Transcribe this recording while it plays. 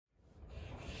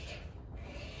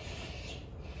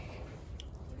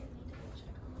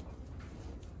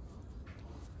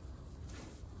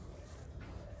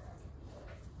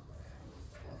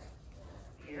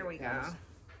we go.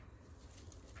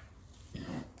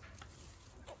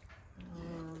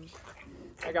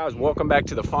 Hey guys, welcome back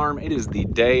to the farm. It is the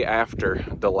day after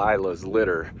Delilah's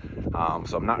litter.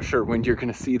 So I'm not sure when you're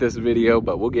gonna see this video,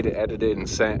 but we'll get it edited and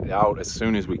sent out as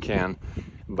soon as we can.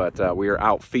 But we are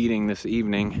out feeding this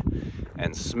evening,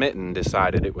 and Smitten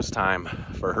decided it was time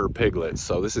for her piglets.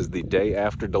 So this is the day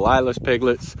after Delilah's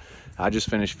piglets. I just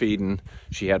finished feeding.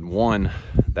 She had one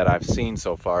that I've seen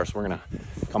so far, so we're gonna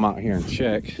come out here and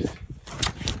check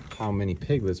how many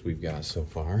piglets we've got so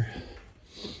far.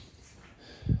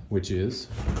 Which is?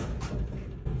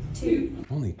 2.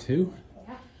 Only 2?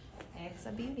 Yeah. It's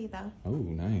a beauty though. Oh,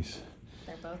 nice.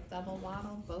 They're both double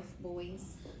wattle, both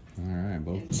boys. All right,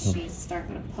 both. And she's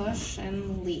starting to push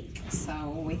and leak, so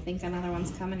we think another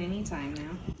one's coming anytime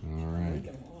now. All right.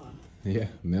 Yeah,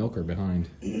 milk or behind?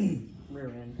 Rear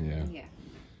end. Yeah.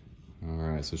 Yeah. All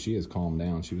right, so she has calmed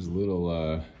down. She was a little,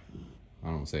 I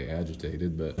don't want to say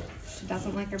agitated, but... She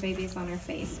doesn't like her babies on her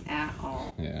face at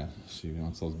all. Yeah, she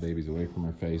wants those babies away from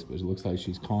her face, but it looks like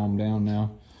she's calmed down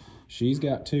now. She's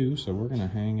got 2, so we're gonna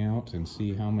hang out and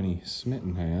see how many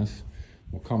Smitten has.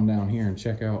 We'll come down here and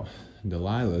check out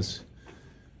Delilah's.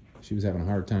 She was having a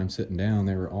hard time sitting down.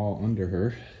 They were all under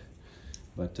her,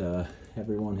 but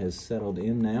everyone has settled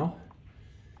in now.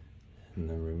 And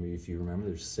then if you remember,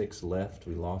 there's 6 left.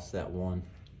 We lost that one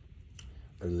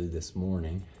early this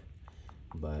morning.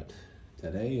 But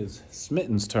today is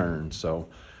Smitten's turn, so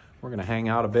we're gonna hang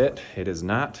out a bit. It is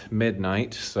not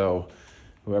midnight, so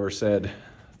whoever said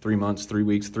 3 months, 3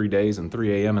 weeks, 3 days, and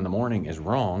 3 a.m. in the morning is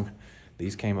wrong.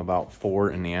 These came about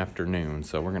 4 in the afternoon,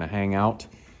 so we're gonna hang out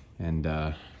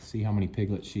and see how many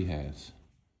piglets she has.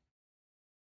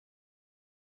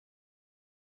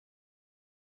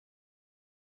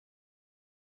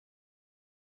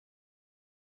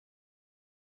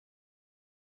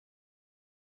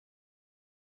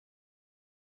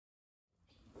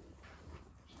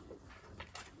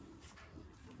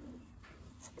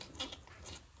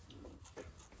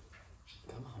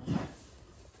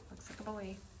 Looks like a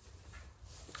boy.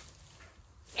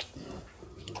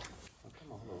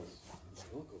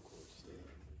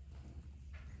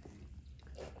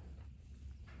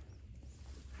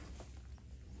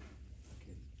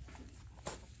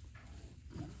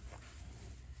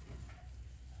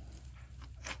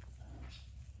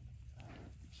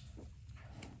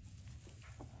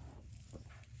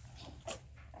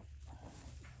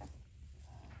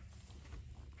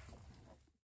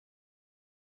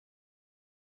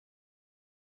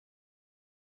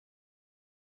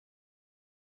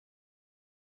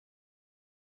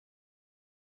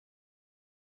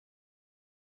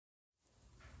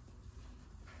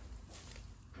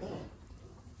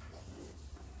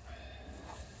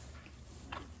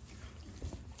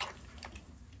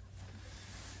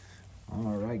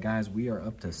 All right, guys, we are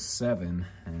up to 7,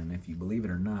 and if you believe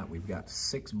it or not, we've got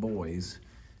 6 boys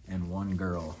and 1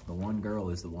 girl. The 1 girl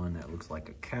is the one that looks like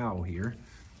a cow here.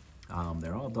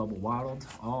 They're all double wattled,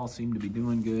 all seem to be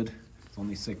doing good. There's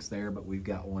only 6 there, but we've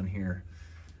got 1 here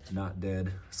not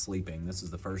dead, sleeping. This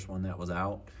is the first one that was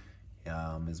out.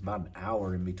 It's about an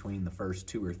hour in between the first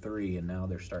 2 or 3, and now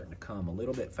they're starting to come a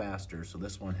little bit faster. So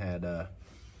this one had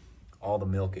all the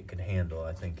milk it could handle.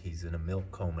 I think he's in a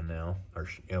milk coma now. Or,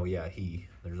 oh yeah,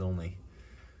 there's only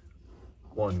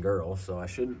 1 girl, so I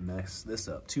shouldn't mess this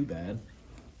up too bad.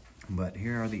 But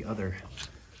here are the other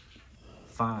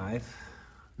 5,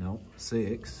 no,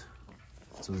 6,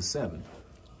 so there's 7.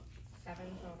 7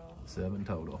 total. 7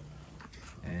 total.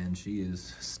 And she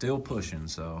is still pushing,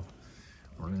 so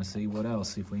we're gonna see what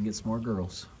else, see if we can get some more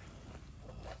girls.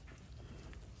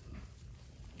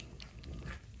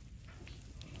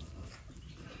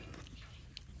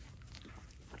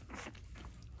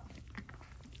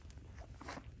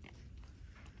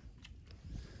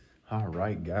 All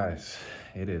right, guys,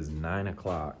 it is 9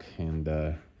 o'clock,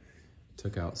 and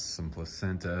took out some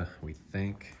placenta. We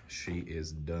think she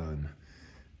is done.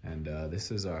 And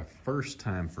this is our first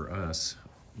time for us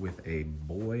with a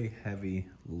boy-heavy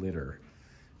litter.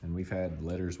 And we've had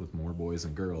litters with more boys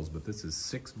than girls, but this is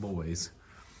 6 boys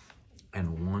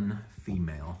and 1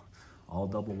 female, all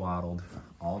double wattled,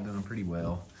 all doing pretty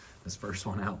well. This first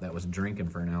one out that was drinking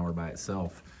for an hour by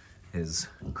itself has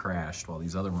crashed while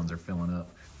these other ones are filling up.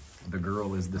 The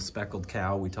girl is the speckled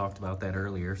cow. We talked about that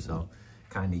earlier, so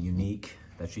kind of unique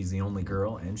that she's the only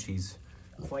girl, and she's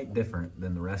quite different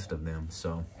than the rest of them.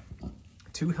 So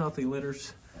 2 healthy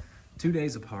litters, 2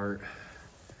 days apart.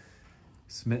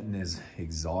 Smitten is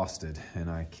exhausted,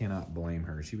 and I cannot blame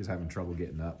her. She was having trouble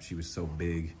getting up. She was so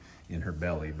big in her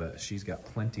belly, but she's got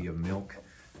plenty of milk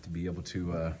to be able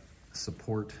to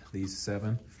support these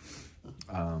 7.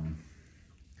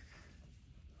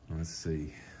 Let's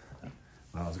see.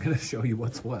 Well, I was gonna show you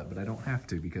what's what, but I don't have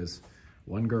to because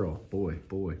one girl, boy,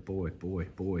 boy, boy, boy,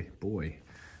 boy, boy.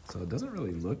 So it doesn't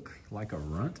really look like a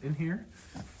runt in here.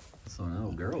 So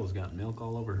no, girl's got milk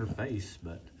all over her face,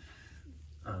 but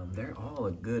they're all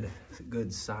a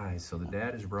good size. So the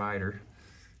dad is Ryder,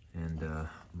 and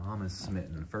mom is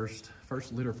Smitten. First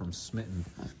litter from Smitten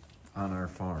on our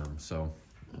farm. So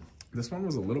this one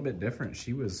was a little bit different.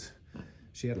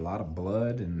 She had a lot of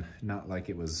blood, and not like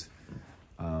it was,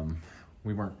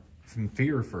 we weren't in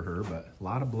fear for her, but a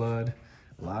lot of blood,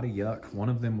 a lot of yuck. One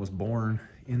of them was born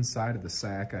inside of the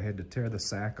sack. I had to tear the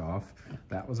sack off.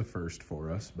 That was a first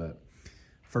for us, but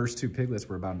first two piglets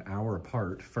were about an hour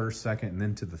apart. First, second, and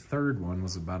then to the third one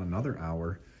was about another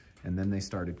hour, and then they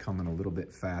started coming a little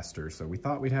bit faster. So we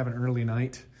thought we'd have an early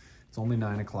night. It's only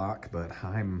 9 o'clock, but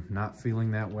I'm not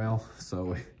feeling that well,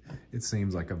 so it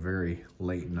seems like a very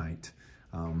late night.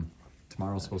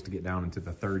 Tomorrow's supposed to get down into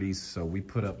the 30s, so we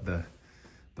put up the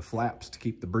flaps to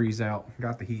keep the breeze out.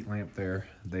 Got the heat lamp there.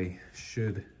 They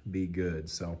should be good.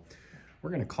 So we're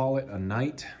gonna call it a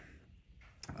night.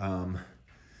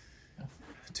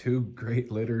 2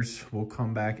 great litters. We'll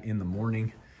come back in the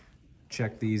morning,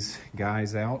 check these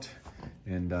guys out,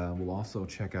 and we'll also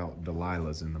check out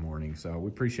Delilah's in the morning. So we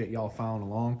appreciate y'all following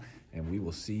along, and we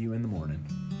will see you in the morning.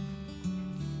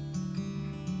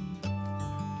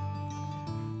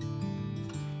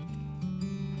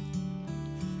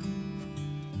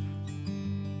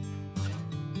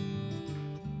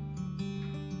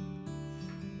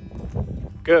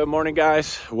 Good morning,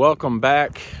 guys. Welcome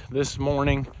back this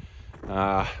morning.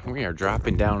 We are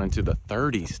dropping down into the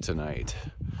 30s tonight.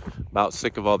 About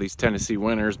sick of all these Tennessee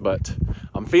winters, but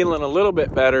I'm feeling a little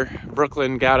bit better.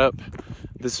 Brooklyn got up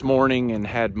this morning and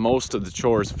had most of the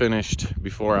chores finished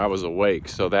before I was awake,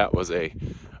 so that was a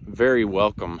very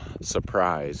welcome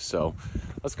surprise. So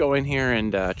let's go in here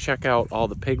and check out all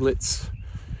the piglets.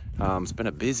 It's been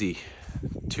a busy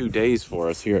 2 days for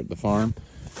us here at the farm,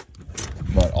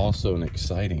 but also an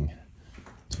exciting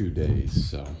 2 days.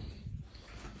 So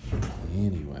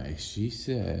anyway, she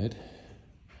said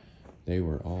they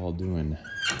were all doing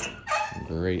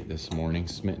great this morning.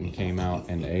 Smitten came out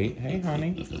and ate. Hey,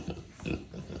 honey.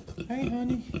 Hey,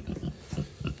 honey.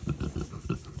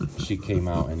 She came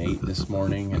out and ate this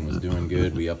morning and was doing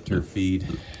good. We upped her feed,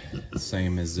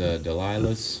 same as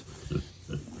Delilah's.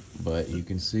 But you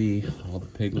can see all the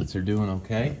piglets are doing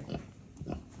okay.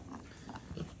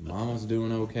 Mama's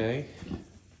doing okay,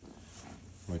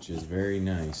 which is very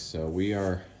nice. So we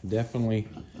are definitely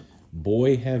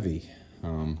boy heavy,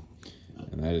 and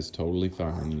that is totally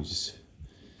fine. You just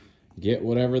get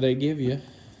whatever they give you,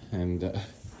 and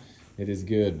it is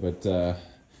good. But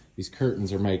these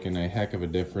curtains are making a heck of a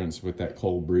difference with that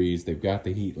cold breeze. They've got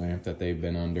the heat lamp that they've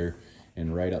been under,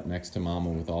 and right up next to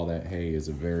Mama with all that hay is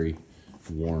a very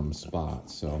warm spot.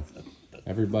 So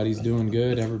everybody's doing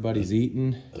good. Everybody's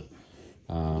eating.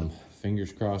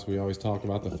 Fingers crossed. We always talk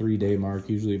about the 3-day mark.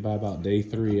 Usually by about day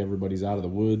 3, everybody's out of the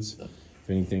woods. If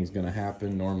anything's going to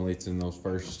happen, normally it's in those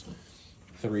first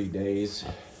 3 days,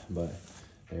 but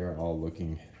they are all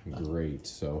looking great.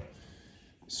 So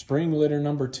spring litter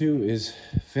number 2 is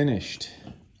finished,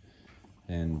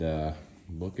 and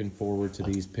looking forward to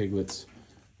these piglets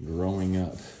growing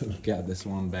up. We've got this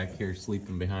one back here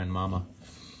sleeping behind Mama.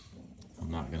 I'm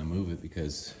not going to move it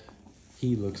because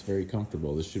he looks very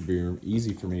comfortable. This should be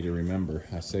easy for me to remember.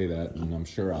 I say that, and I'm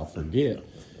sure I'll forget,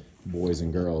 boys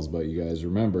and girls, but you guys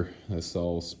remember, that's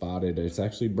all spotted. It's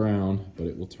actually brown, but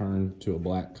it will turn to a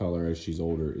black color as she's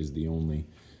older, is the only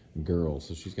girl.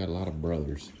 So she's got a lot of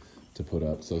brothers to put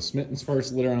up. So Smitten's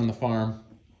first litter on the farm,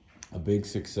 a big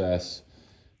success,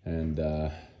 and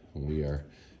we are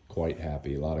quite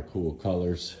happy. A lot of cool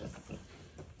colors,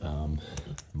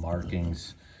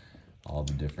 markings, all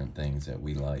the different things that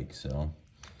we like. So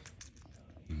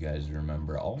you guys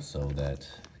remember also that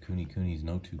kunekunes,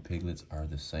 no 2 piglets are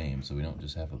the same. So we don't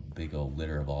just have a big old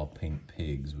litter of all pink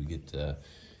pigs. We get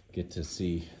to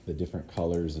see the different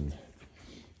colors and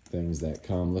things that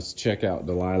come. Let's check out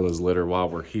Delilah's litter while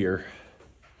we're here.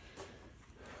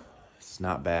 It's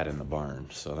not bad in the barn,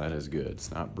 so that is good.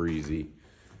 It's not breezy.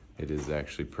 It is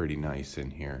actually pretty nice in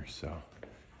here. So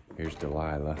here's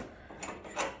Delilah.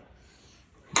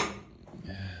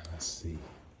 Let's see.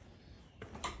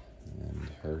 And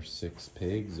her 6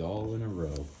 pigs all in a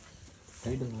row.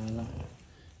 Hey, Delilah.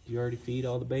 Did you already feed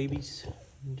all the babies?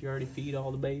 Did you already feed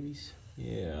all the babies?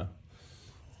 Yeah.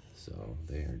 So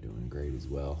they are doing great as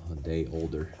well. A day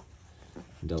older.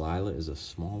 Delilah is a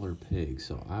smaller pig,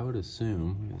 so I would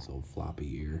assume, this old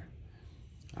floppy ear,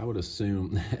 I would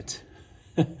assume that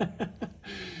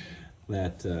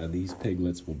that these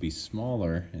piglets will be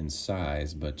smaller in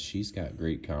size, but she's got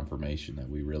great conformation that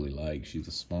we really like. She's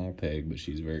a small pig, but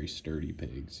she's a very sturdy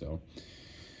pig. So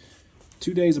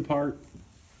 2 days apart,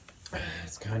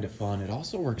 it's kind of fun. It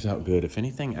also works out good if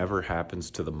anything ever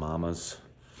happens to the mamas.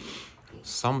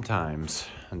 Sometimes,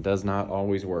 it does not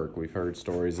always work. We've heard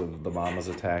stories of the mamas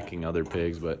attacking other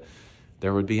pigs, but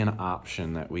there would be an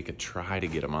option that we could try to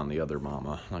get them on the other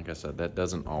mama. Like I said, that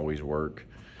doesn't always work.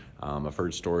 I've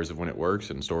heard stories of when it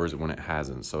works and stories of when it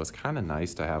hasn't. So it's kind of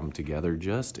nice to have them together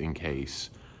just in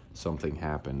case something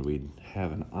happened. We'd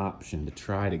have an option to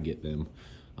try to get them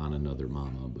on another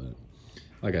mama. But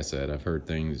like I said, I've heard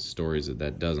stories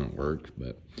that doesn't work,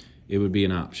 but it would be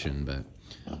an option. But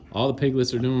all the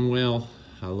piglets are doing well.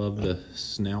 I love the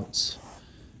snouts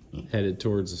headed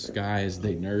towards the sky as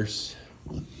they nurse.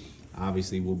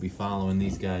 Obviously, we'll be following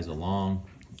these guys along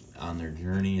on their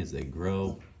journey as they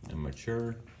grow and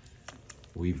mature.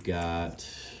 We've got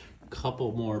a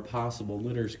couple more possible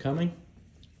litters coming,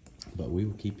 but we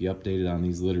will keep you updated on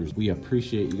these litters. We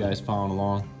appreciate you guys following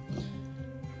along,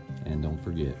 and don't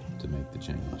forget to make the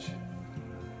change.